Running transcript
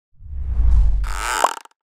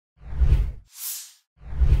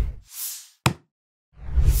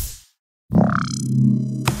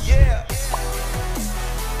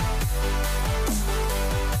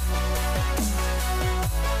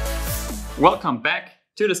Welcome back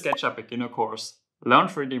to the SketchUp Beginner Course, Learn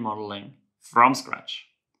 3D Modeling from Scratch.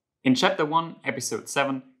 In Chapter 1, Episode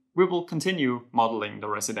 7, we will continue modeling the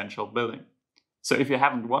residential building. So if you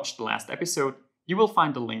haven't watched the last episode, you will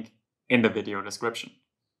find the link in the video description.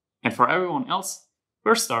 And for everyone else,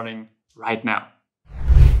 we're starting right now.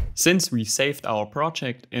 Since we saved our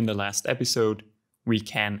project in the last episode, we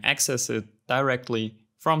can access it directly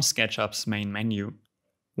from SketchUp's main menu.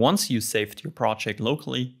 Once you saved your project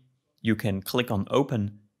locally, you can click on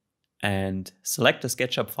Open and select the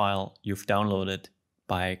SketchUp file you've downloaded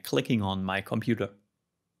by clicking on My Computer.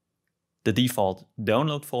 The default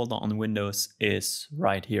download folder on Windows is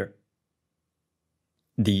right here.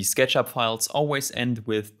 The SketchUp files always end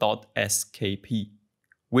with .skp,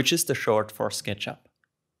 which is the short for SketchUp.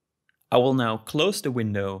 I will now close the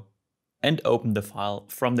window and open the file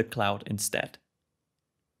from the cloud instead.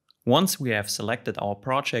 Once we have selected our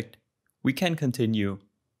project, we can continue.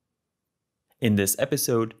 In this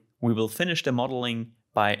episode, we will finish the modeling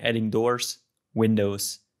by adding doors,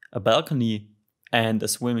 windows, a balcony, and a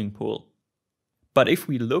swimming pool. But if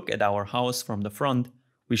we look at our house from the front,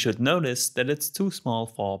 we should notice that it's too small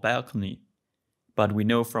for a balcony. But we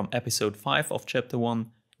know from episode 5 of chapter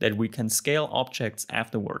 1 that we can scale objects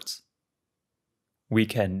afterwards. We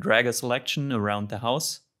can drag a selection around the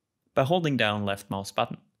house by holding down left mouse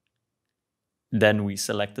button. Then we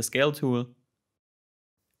select the scale tool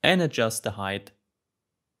and adjust the height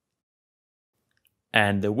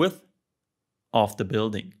and the width of the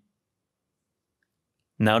building.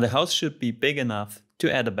 Now the house should be big enough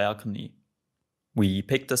to add a balcony. We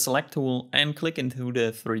pick the Select tool and click into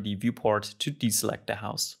the 3D viewport to deselect the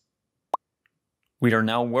house. We are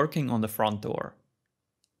now working on the front door.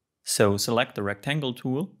 So select the Rectangle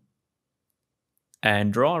tool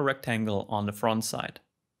and draw a rectangle on the front side.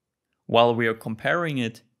 While we are comparing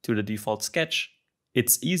it to the default sketch,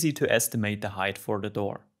 it's easy to estimate the height for the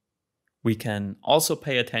door. We can also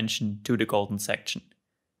pay attention to the golden section,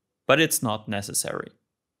 but it's not necessary.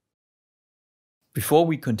 Before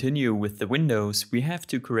we continue with the windows, we have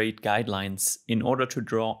to create guidelines in order to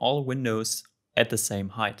draw all windows at the same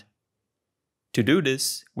height. To do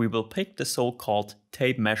this, we will pick the so-called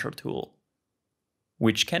Tape Measure tool,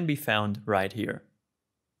 which can be found right here.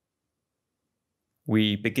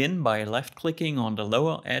 We begin by left-clicking on the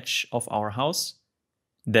lower edge of our house,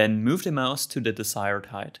 then move the mouse to the desired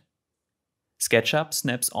height. SketchUp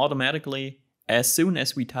snaps automatically as soon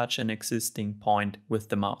as we touch an existing point with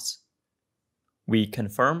the mouse. We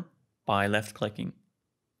confirm by left-clicking.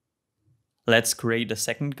 Let's create a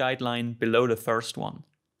second guideline below the first one.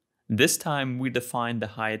 This time we define the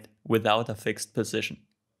height without a fixed position.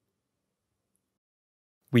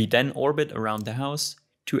 We then orbit around the house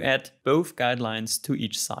to add both guidelines to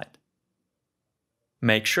each side.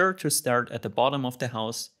 Make sure to start at the bottom of the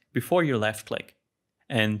house before you left-click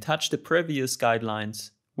and touch the previous guidelines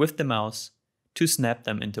with the mouse to snap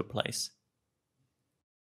them into place.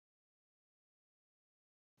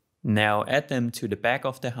 Now add them to the back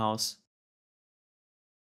of the house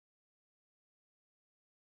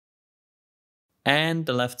and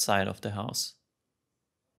the left side of the house.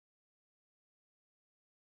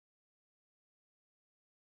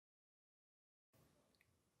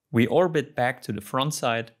 We orbit back to the front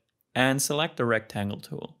side and select the Rectangle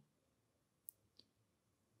tool.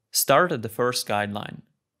 Start at the first guideline.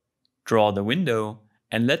 Draw the window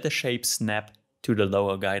and let the shape snap to the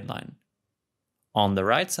lower guideline. On the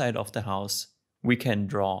right side of the house, we can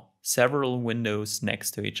draw several windows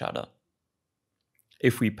next to each other.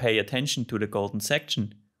 If we pay attention to the golden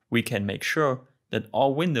section, we can make sure that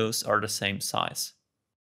all windows are the same size.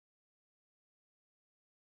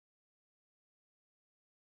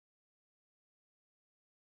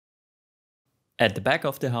 At the back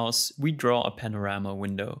of the house, we draw a panorama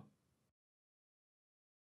window.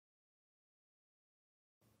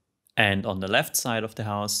 And on the left side of the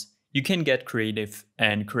house, you can get creative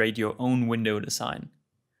and create your own window design.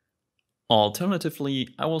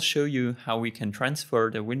 Alternatively, I will show you how we can transfer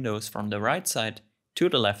the windows from the right side to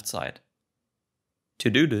the left side. To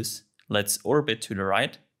do this, let's orbit to the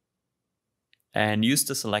right and use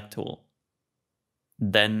the Select tool.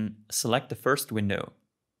 Then select the first window.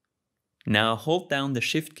 Now hold down the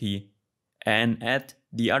Shift key and add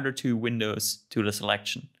the other two windows to the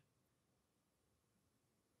selection.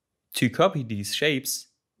 To copy these shapes,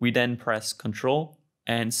 we then press Ctrl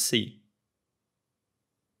and C.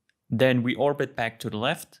 Then we orbit back to the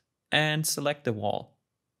left and select the wall.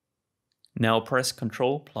 Now press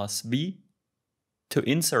Ctrl plus V to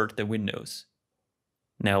insert the windows.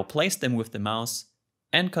 Now place them with the mouse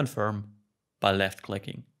and confirm by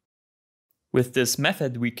left-clicking. With this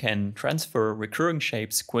method, we can transfer recurring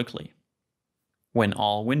shapes quickly. When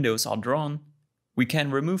all windows are drawn, we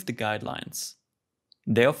can remove the guidelines.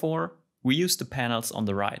 Therefore, we use the panels on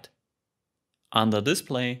the right. Under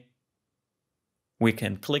Display, we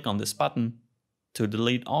can click on this button to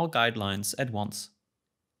delete all guidelines at once.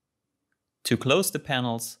 To close the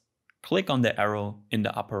panels, click on the arrow in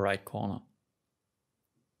the upper right corner.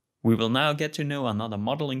 We will now get to know another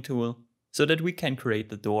modeling tool so that we can create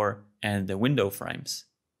the door and the window frames.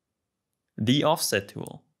 The Offset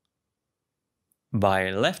tool.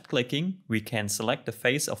 By left-clicking, we can select the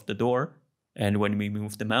face of the door, and when we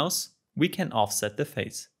move the mouse, we can offset the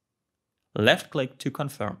face. Left-click to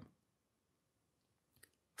confirm.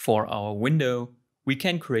 For our window, we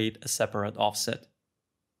can create a separate offset.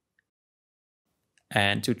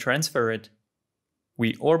 And to transfer it,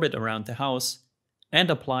 we orbit around the house and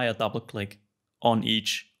apply a double-click on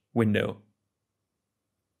each window.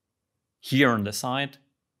 Here on the side,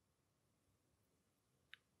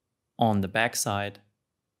 on the back side,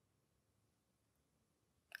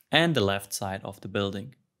 and the left side of the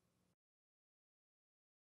building.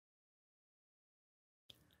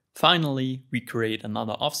 Finally, we create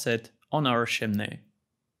another offset on our chimney.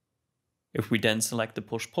 If we then select the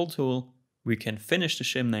Push-Pull tool, we can finish the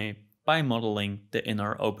chimney by modeling the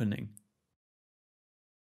inner opening.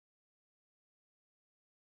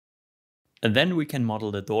 And then we can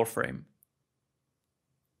model the door frame.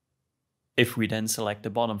 If we then select the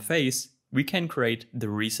bottom face, we can create the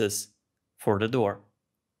recess for the door.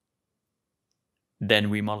 Then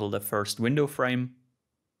we model the first window frame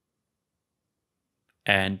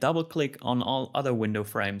and double-click on all other window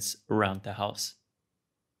frames around the house.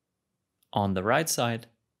 On the right side,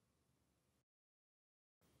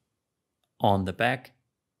 on the back,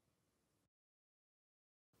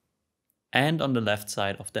 and on the left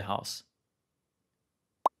side of the house.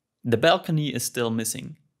 The balcony is still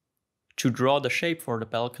missing. To draw the shape for the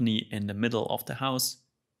balcony in the middle of the house,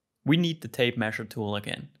 we need the tape measure tool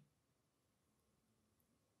again.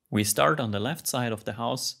 We start on the left side of the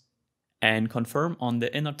house and confirm on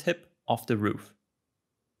the inner tip of the roof.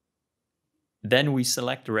 Then we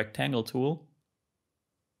select the rectangle tool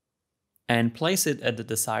and place it at the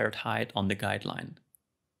desired height on the guideline.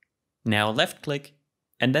 Now left-click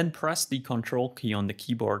and then press the Control key on the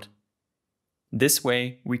keyboard. This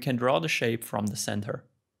way we can draw the shape from the center.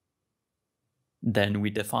 Then we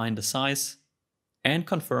define the size and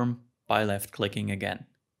confirm by left-clicking again.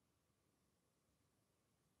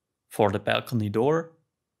 For the balcony door,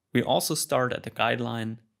 we also start at the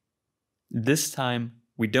guideline. This time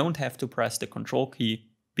we don't have to press the Control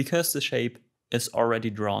key because the shape is already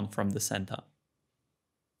drawn from the center.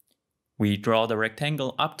 We draw the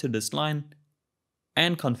rectangle up to this line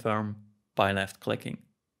and confirm by left-clicking.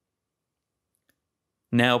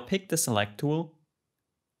 Now pick the Select tool,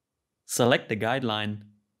 select the guideline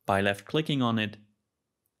by left-clicking on it,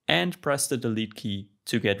 and press the Delete key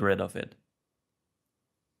to get rid of it.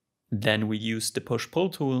 Then we use the Push-Pull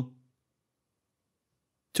tool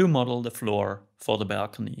to model the floor for the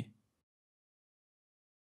balcony.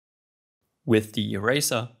 With the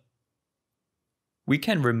eraser, we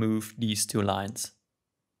can remove these two lines.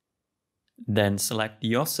 Then select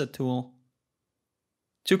the Offset tool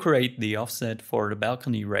to create the offset for the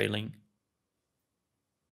balcony railing.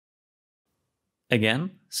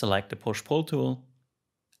 Again, select the Push-Pull tool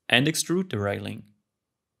and extrude the railing.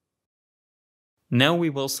 Now we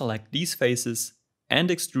will select these faces and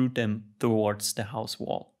extrude them towards the house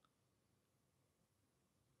wall.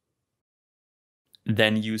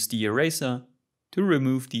 Then use the eraser to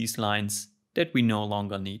remove these lines that we no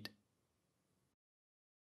longer need.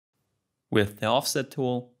 With the Offset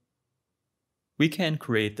tool, we can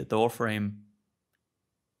create the door frame,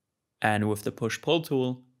 and with the Push-Pull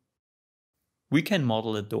tool, we can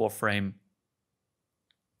model a door frame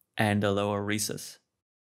and a lower recess.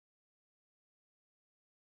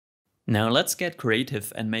 Now let's get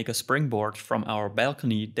creative and make a springboard from our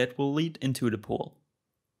balcony that will lead into the pool.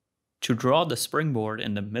 To draw the springboard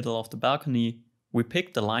in the middle of the balcony, we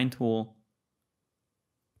pick the Line tool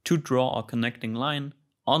to draw a connecting line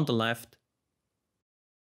on the left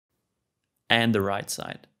and the right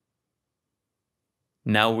side.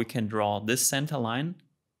 Now we can draw this center line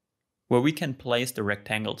where we can place the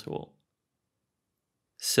Rectangle tool.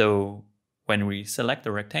 So when we select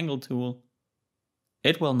the Rectangle tool,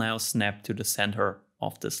 it will now snap to the center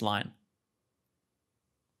of this line.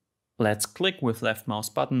 Let's click with left mouse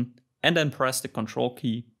button and then press the Control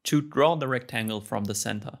key to draw the rectangle from the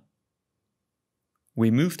center. We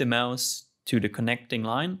move the mouse to the connecting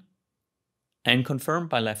line and confirm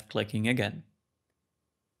by left clicking again.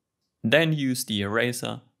 Then use the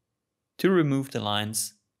eraser to remove the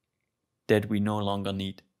lines that we no longer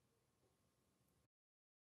need.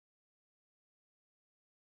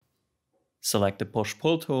 select the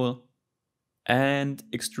push-pull tool, and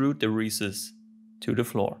extrude the recess to the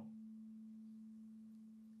floor.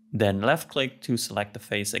 Then left-click to select the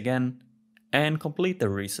face again and complete the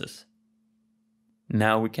recess.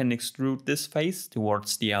 Now we can extrude this face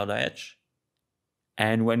towards the outer edge.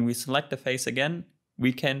 And when we select the face again,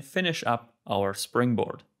 we can finish up our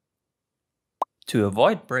springboard. To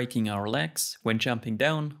avoid breaking our legs when jumping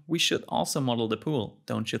down, we should also model the pool,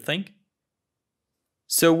 don't you think?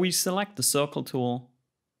 So we select the circle tool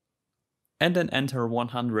and then enter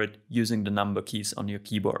 100 using the number keys on your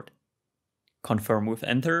keyboard. Confirm with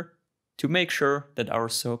enter to make sure that our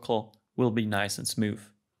circle will be nice and smooth.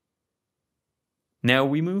 Now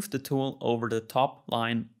we move the tool over the top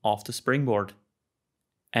line of the springboard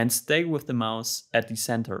and stay with the mouse at the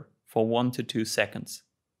center for 1 to 2 seconds.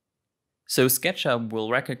 So SketchUp will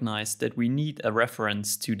recognize that we need a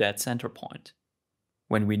reference to that center point.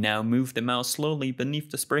 When we now move the mouse slowly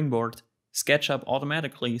beneath the springboard, SketchUp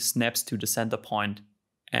automatically snaps to the center point,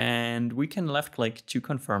 and we can left-click to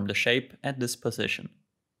confirm the shape at this position.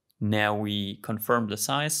 Now we confirm the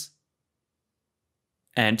size,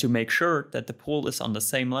 and to make sure that the pool is on the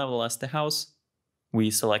same level as the house,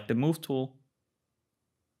 we select the Move tool,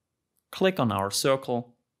 click on our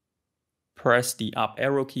circle, press the up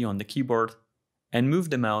arrow key on the keyboard, and move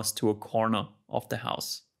the mouse to a corner of the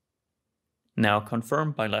house. Now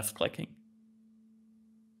confirm by left-clicking.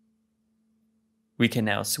 We can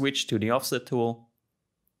now switch to the Offset tool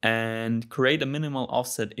and create a minimal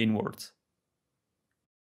offset inwards.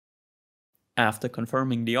 After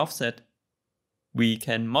confirming the offset, we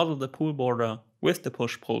can model the pool border with the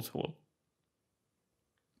Push-Pull tool.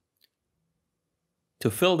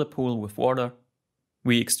 To fill the pool with water,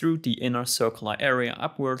 we extrude the inner circular area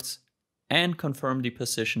upwards and confirm the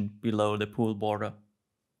position below the pool border.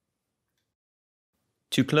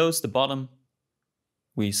 To close the bottom,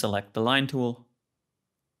 we select the Line tool,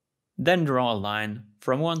 then draw a line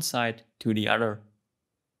from one side to the other,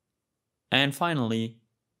 and finally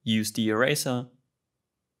use the eraser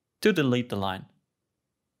to delete the line.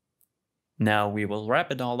 Now we will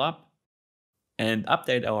wrap it all up and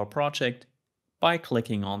update our project by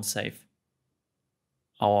clicking on Save.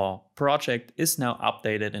 Our project is now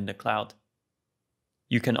updated in the cloud.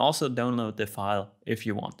 You can also download the file if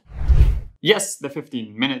you want. Yes, the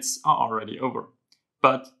 15 minutes are already over,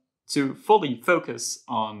 but to fully focus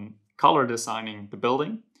on color designing the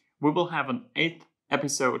building, we will have an 8th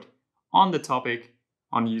episode on the topic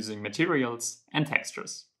on using materials and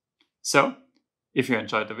textures. So, if you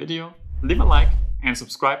enjoyed the video, leave a like and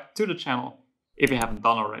subscribe to the channel if you haven't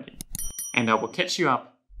done already. And I will catch you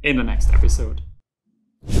up in the next episode.